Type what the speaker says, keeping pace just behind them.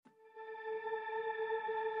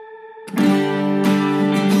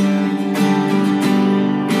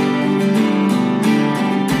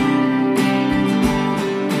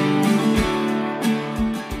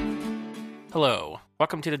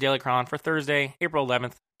welcome to the Daily Cron for Thursday, April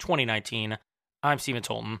 11th, 2019. I'm Stephen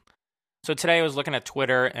Tolton. So today I was looking at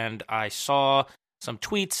Twitter and I saw some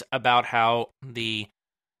tweets about how the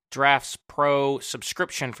Drafts Pro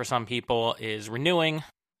subscription for some people is renewing,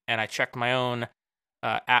 and I checked my own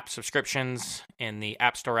app subscriptions in the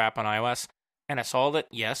App Store app on iOS, and I saw that,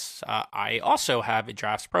 yes, I also have a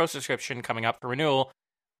Drafts Pro subscription coming up for renewal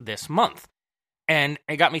this month. And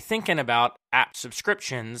it got me thinking about app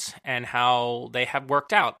subscriptions and how they have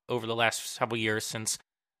worked out over the last several years since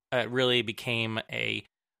it really became a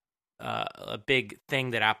big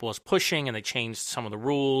thing that Apple was pushing, and they changed some of the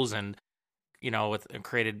rules and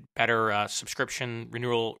created better subscription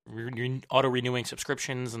renewal, auto renewing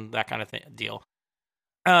subscriptions and that kind of deal.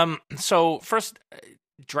 So first,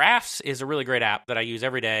 Drafts is a really great app that I use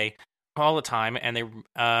every day, all the time, and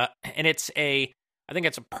I think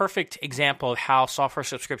it's a perfect example of how software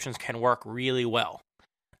subscriptions can work really well.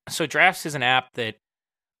 So Drafts is an app that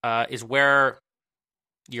is where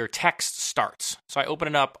your text starts. So I open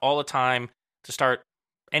it up all the time to start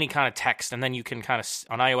any kind of text, and then you can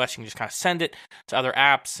on iOS, you can just kind of send it to other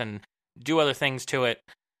apps and do other things to it.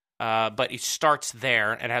 But it starts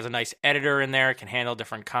there, and it has a nice editor in there. It can handle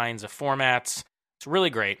different kinds of formats. It's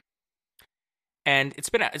really great. And it's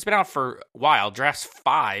been out for a while. Drafts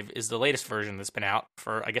 5 is the latest version that's been out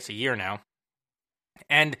for, I guess, a year now.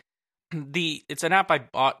 And it's an app I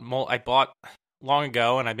bought long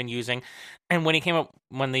ago, and I've been using. And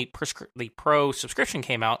when the Pro subscription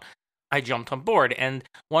came out, I jumped on board. And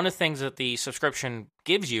one of the things that the subscription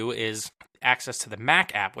gives you is access to the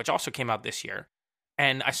Mac app, which also came out this year.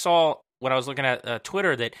 And I saw, when I was looking at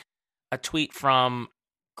Twitter, that a tweet from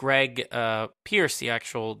Greg Pierce, the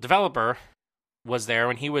actual developer, was there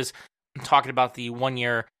when he was talking about the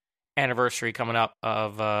 1-year anniversary coming up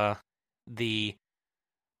of the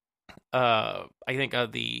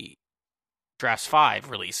Drafts 5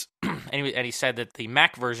 release. and he said that the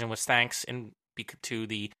Mac version was thanks to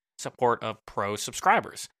the support of Pro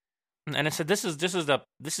subscribers. And I said this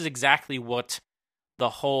is exactly what the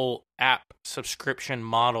whole app subscription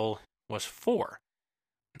model was for.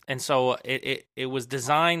 And so it was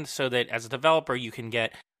designed so that as a developer you can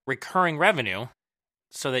get recurring revenue,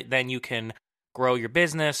 so that then you can grow your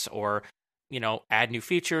business or add new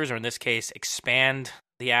features, or in this case expand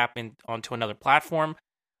the app onto another platform.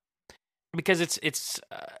 Because it's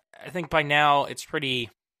I think by now it's pretty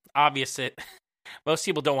obvious that most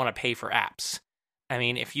people don't want to pay for apps. I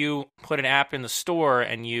mean, if you put an app in the store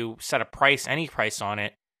and you set any price on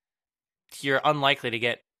it, you're unlikely to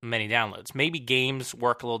get many downloads. Maybe games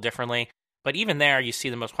work a little differently, but even there you see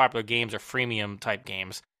the most popular games are freemium type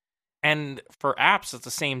games. And for apps, it's the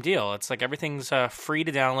same deal. It's like everything's free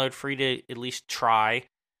to download, free to at least try.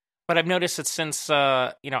 But I've noticed that since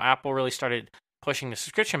Apple really started pushing the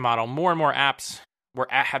subscription model, more and more apps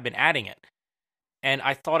have been adding it. And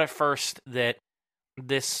I thought at first that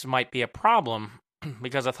this might be a problem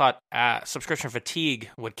because I thought subscription fatigue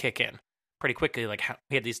would kick in pretty quickly. Like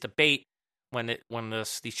we had this debate when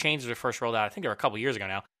these changes were first rolled out. I think they were a couple years ago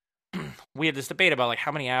now. We had this debate about like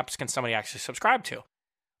how many apps can somebody actually subscribe to.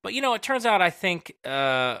 But, it turns out I think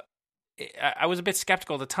I was a bit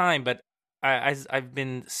skeptical at the time, but I've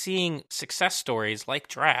been seeing success stories like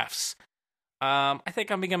Drafts. I think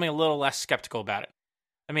I'm becoming a little less skeptical about it.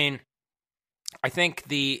 I mean, I think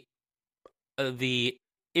the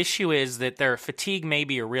issue is that their fatigue may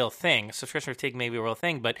be a real thing. Subscription fatigue may be a real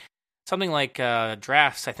thing, but something like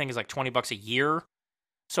Drafts, I think, is like $20 a year.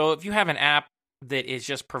 So if you have an app that is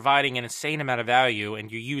just providing an insane amount of value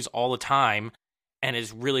and you use all the time, and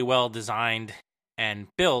is really well designed and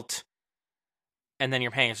built, and then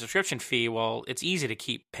you're paying a subscription fee, well, it's easy to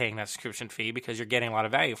keep paying that subscription fee because you're getting a lot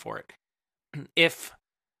of value for it. If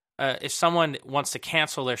someone wants to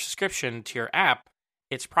cancel their subscription to your app,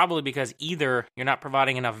 it's probably because either you're not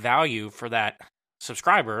providing enough value for that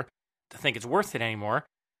subscriber to think it's worth it anymore,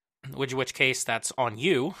 in which case that's on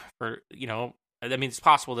you. It's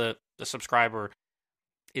possible that the subscriber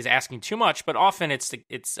is asking too much, but often it's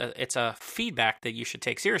a feedback that you should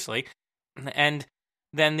take seriously. And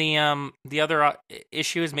then the other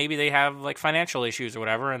issue is maybe they have like financial issues or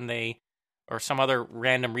whatever, or some other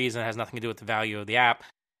random reason that has nothing to do with the value of the app,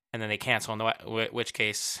 and then they cancel. In which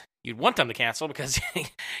case you'd want them to cancel because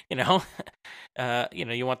you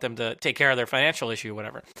want them to take care of their financial issue or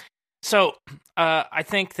whatever. So I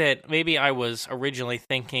think that maybe I was originally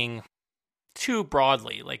thinking too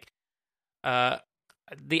broadly, like.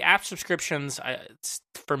 The app subscriptions,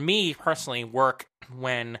 for me personally, work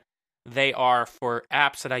when they are for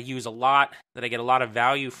apps that I use a lot, that I get a lot of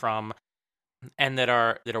value from, and that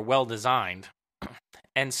are well designed.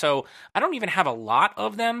 And so I don't even have a lot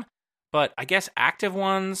of them, But I guess active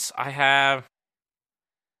ones, I have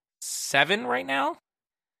 7 right now,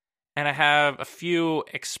 and I have a few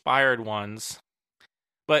expired ones.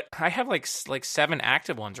 But I have like 7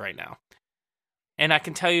 active ones right now. And I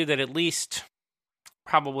can tell you that at least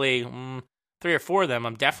probably 3 or 4 of them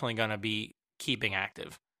I'm definitely going to be keeping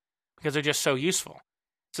active because they're just so useful.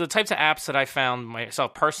 So the types of apps that I found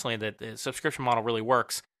myself personally that the subscription model really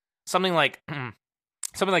works, something like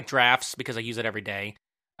Drafts, because I use it every day.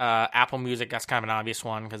 Apple Music, that's kind of an obvious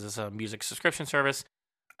one because it's a music subscription service.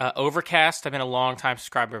 Overcast, I've been a long time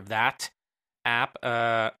subscriber of that app.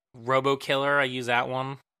 RoboKiller, I use that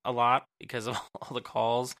one a lot because of all the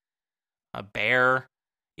calls. Bear,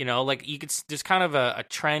 like there's kind of a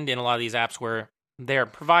trend in a lot of these apps where they're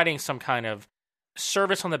providing some kind of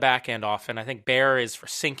service on the back end often. I think Bear is for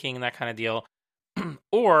syncing and that kind of deal.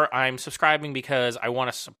 Or I'm subscribing because I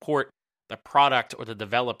want to support the product or the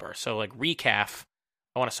developer. So like Recaf,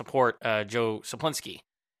 I want to support Joe Saplinski.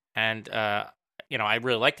 And, I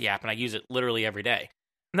really like the app and I use it literally every day.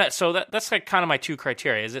 And that's like kind of my 2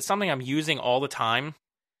 criteria. Is it something I'm using all the time,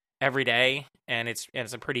 every day, and it's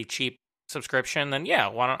a pretty cheap subscription? Then yeah,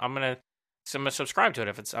 I'm gonna subscribe to it.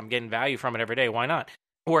 If I'm getting value from it every day, why not?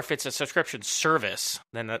 Or if it's a subscription service,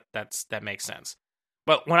 then that makes sense.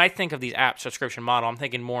 But when I think of these app subscription model, I'm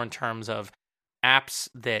thinking more in terms of apps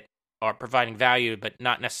that are providing value, but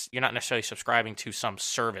you're not necessarily subscribing to some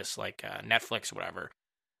service like Netflix or whatever.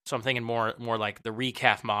 So I'm thinking more like the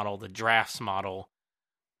Recaf model, the Drafts model,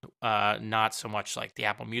 not so much like the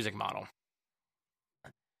Apple Music model.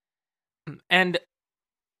 And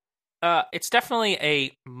it's definitely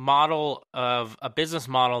a business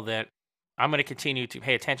model that I'm going to continue to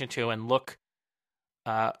pay attention to and look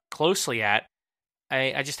closely at.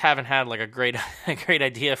 I just haven't had like a great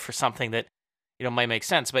idea for something that might make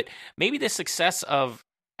sense. But maybe the success of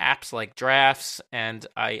apps like Drafts and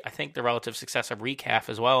I think the relative success of Recaf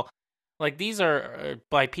as well, like these are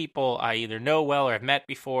by people I either know well or have met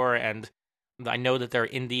before, and I know that they're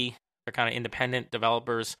kind of independent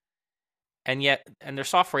developers, and their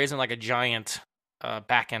software isn't like a giant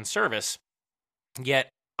back end service. Yet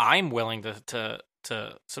I'm willing to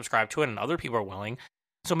subscribe to it, and other people are willing.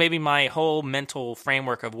 So maybe my whole mental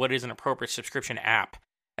framework of what is an appropriate subscription app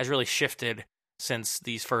has really shifted since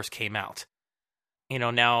these first came out.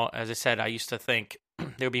 Now, as I said, I used to think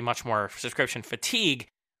there would be much more subscription fatigue,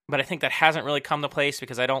 but I think that hasn't really come to place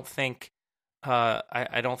because I don't think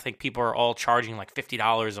I don't think people are all charging like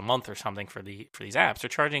 $50 a month or something for these apps. They're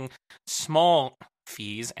charging small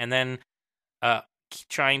fees and then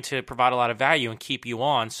trying to provide a lot of value and keep you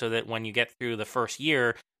on, so that when you get through the first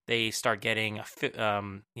year, they start getting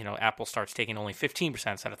Apple starts taking only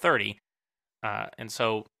 15% instead of 30%, and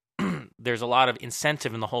so there's a lot of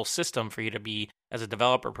incentive in the whole system for you to be, as a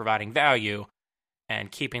developer, providing value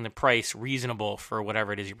and keeping the price reasonable for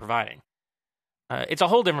whatever it is you're providing. It's a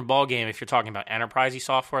whole different ballgame if you're talking about enterprise-y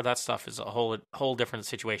software. That stuff is a whole different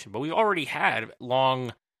situation. But we've already had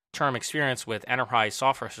long-term experience with enterprise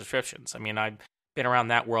software subscriptions. I mean, I've been around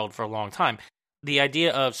that world for a long time. The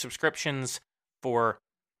idea of subscriptions for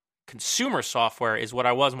consumer software is what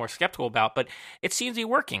I was more skeptical about, but it seems to be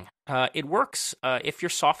working. It works if your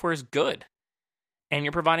software is good and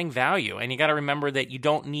you're providing value. And you got to remember that you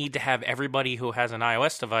don't need to have everybody who has an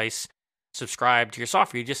iOS device subscribe to your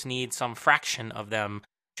software. You just need some fraction of them,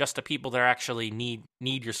 just the people that actually need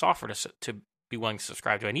your software to be willing to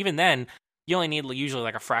subscribe to it. And even then, you only need usually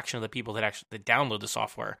like a fraction of the people that actually download the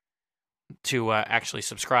software to actually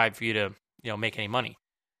subscribe for you to make any money.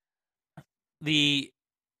 The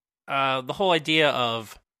whole idea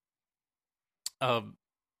of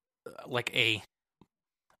like a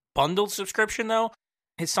bundled subscription, though,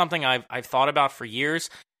 is something I've thought about for years.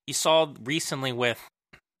 You saw recently with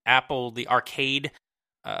Apple, the Arcade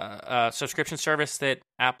subscription service that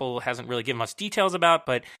Apple hasn't really given much details about,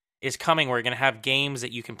 but is coming. Where you're going to have games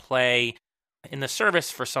that you can play in the service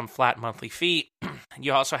for some flat monthly fee.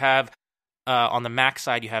 You also have on the Mac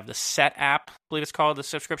side, you have the Set app, I believe it's called, the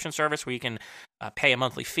subscription service, where you can pay a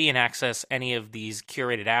monthly fee and access any of these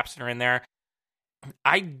curated apps that are in there.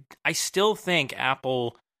 I still think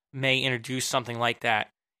Apple may introduce something like that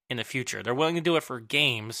in the future. They're willing to do it for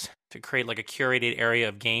games, to create like a curated area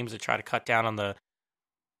of games to try to cut down on the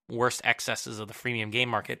worst excesses of the freemium game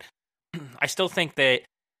market. I still think that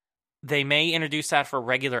they may introduce that for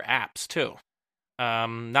regular apps too.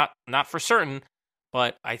 Not for certain,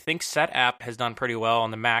 but I think Set app has done pretty well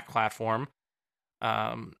on the Mac platform.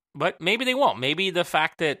 But maybe they won't. Maybe the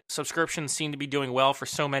fact that subscriptions seem to be doing well for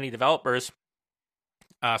so many developers,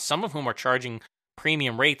 some of whom are charging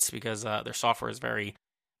premium rates because their software is very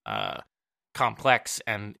complex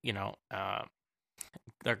and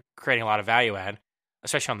they're creating a lot of value add,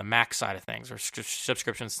 especially on the Mac side of things, where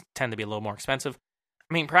subscriptions tend to be a little more expensive.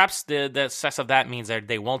 I mean, perhaps the success of that means that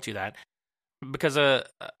they won't do that, because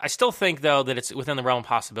I still think, though, that it's within the realm of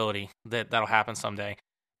possibility that that'll happen someday.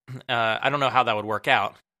 I don't know how that would work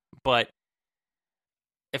out, but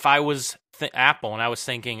if I was Apple and I was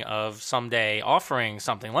thinking of someday offering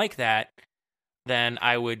something like that, then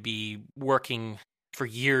I would be working for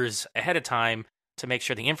years ahead of time to make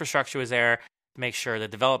sure the infrastructure was there, to make sure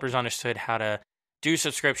that developers understood how to do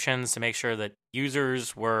subscriptions, to make sure that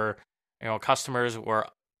users were, customers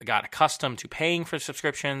got accustomed to paying for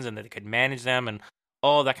subscriptions and that they could manage them, and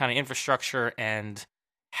all that kind of infrastructure and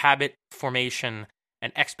habit formation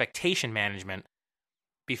and expectation management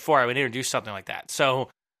before I would introduce something like that. So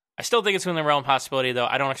I still think it's within the realm of possibility, though.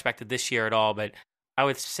 I don't expect it this year at all, but I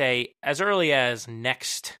would say as early as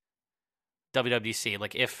next WWDC,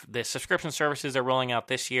 like if the subscription services are rolling out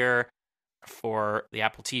this year for the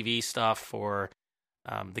Apple TV stuff, for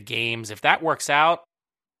the games, if that works out,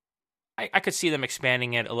 I could see them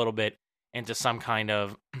expanding it a little bit into some kind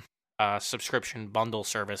of subscription bundle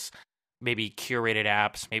service, maybe curated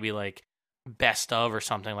apps, maybe like best of or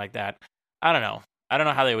something like that. I don't know. I don't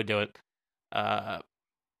know how they would do it,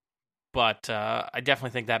 but I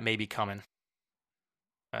definitely think that may be coming.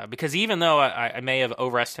 Because even though I may have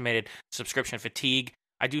overestimated subscription fatigue,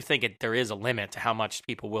 I do think there is a limit to how much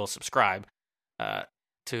people will subscribe to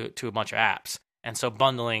a bunch of apps. And so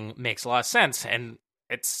bundling makes a lot of sense, and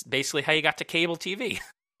it's basically how you got to cable TV.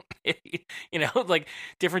 Like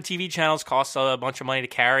different TV channels cost a bunch of money to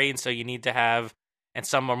carry, and so you need to have, and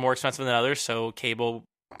some are more expensive than others, so cable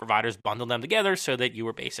providers bundle them together so that you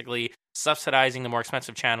were basically subsidizing the more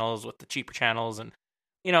expensive channels with the cheaper channels,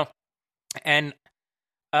 and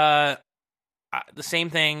the same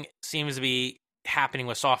thing seems to be happening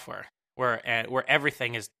with software, where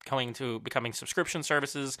everything is going to becoming subscription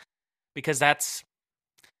services, because that's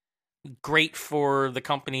great for the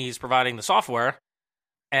companies providing the software.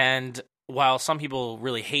 And while some people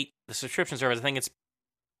really hate the subscription service,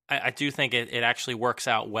 I do think it actually works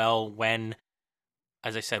out well when,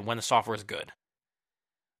 as I said, when the software is good.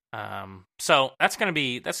 So that's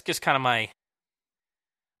just kind of my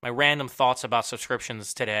random thoughts about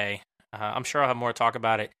subscriptions today. I'm sure I'll have more to talk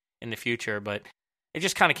about it in the future, but it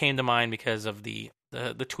just kind of came to mind because of the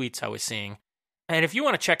tweets I was seeing. And if you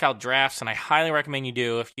want to check out Drafts, and I highly recommend you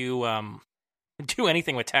do, if you do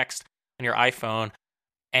anything with text on your iPhone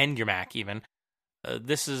and your Mac even,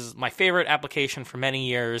 this is my favorite application for many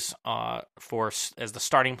years as the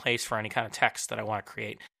starting place for any kind of text that I want to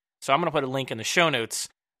create. So I'm going to put a link in the show notes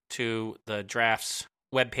to the Drafts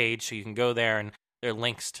webpage, so you can go there, and there are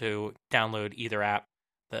links to download either app,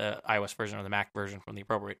 the iOS version or the Mac version, from the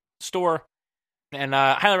appropriate store. And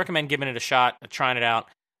I highly recommend giving it a shot, trying it out,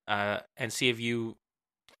 and see if you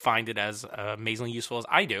find it as amazingly useful as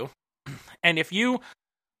I do. And if you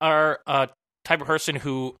are a type of person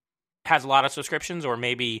who has a lot of subscriptions, or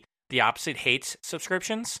maybe the opposite, hates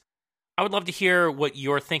subscriptions, I would love to hear what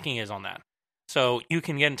your thinking is on that. So you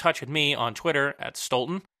can get in touch with me on Twitter at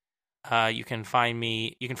Stolten. You can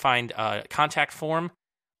find a contact form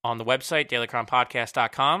on the website,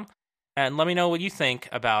 dailycronpodcast.com, and let me know what you think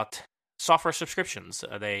about software subscriptions.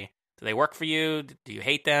 Do they work for you? Do you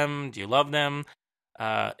hate them? Do you love them?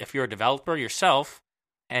 If you're a developer yourself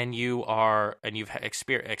and you've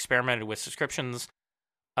experimented with subscriptions,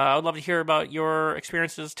 I would love to hear about your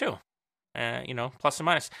experiences too. Plus and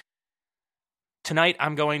minus. Tonight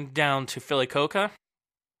I'm going down to Philly Coca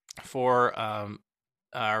for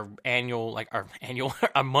our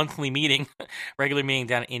monthly meeting, regular meeting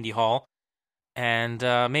down at Indy Hall, and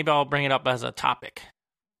maybe I'll bring it up as a topic.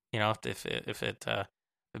 If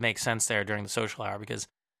it makes sense there during the social hour, because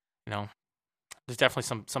there's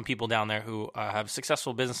definitely some people down there who have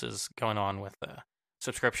successful businesses going on with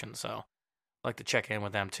subscriptions, so I'd like to check in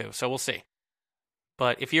with them too. So we'll see.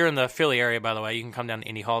 But if you're in the Philly area, by the way, you can come down to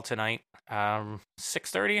Indy Hall tonight.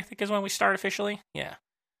 6:30, I think, is when we start officially. Yeah,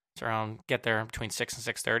 it's around, get there between 6 and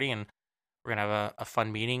 6:30, and we're gonna have a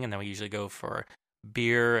fun meeting, and then we usually go for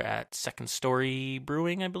beer at Second Story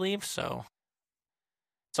Brewing, I believe. So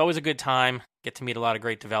it's always a good time. Get to meet a lot of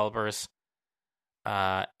great developers.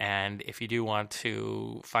 And if you do want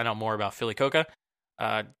to find out more about Philly Coca,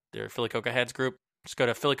 their Philly Coca Heads group, just go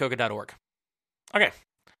to phillycoca.org. Okay,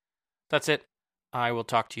 that's it. I will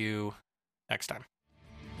talk to you next time.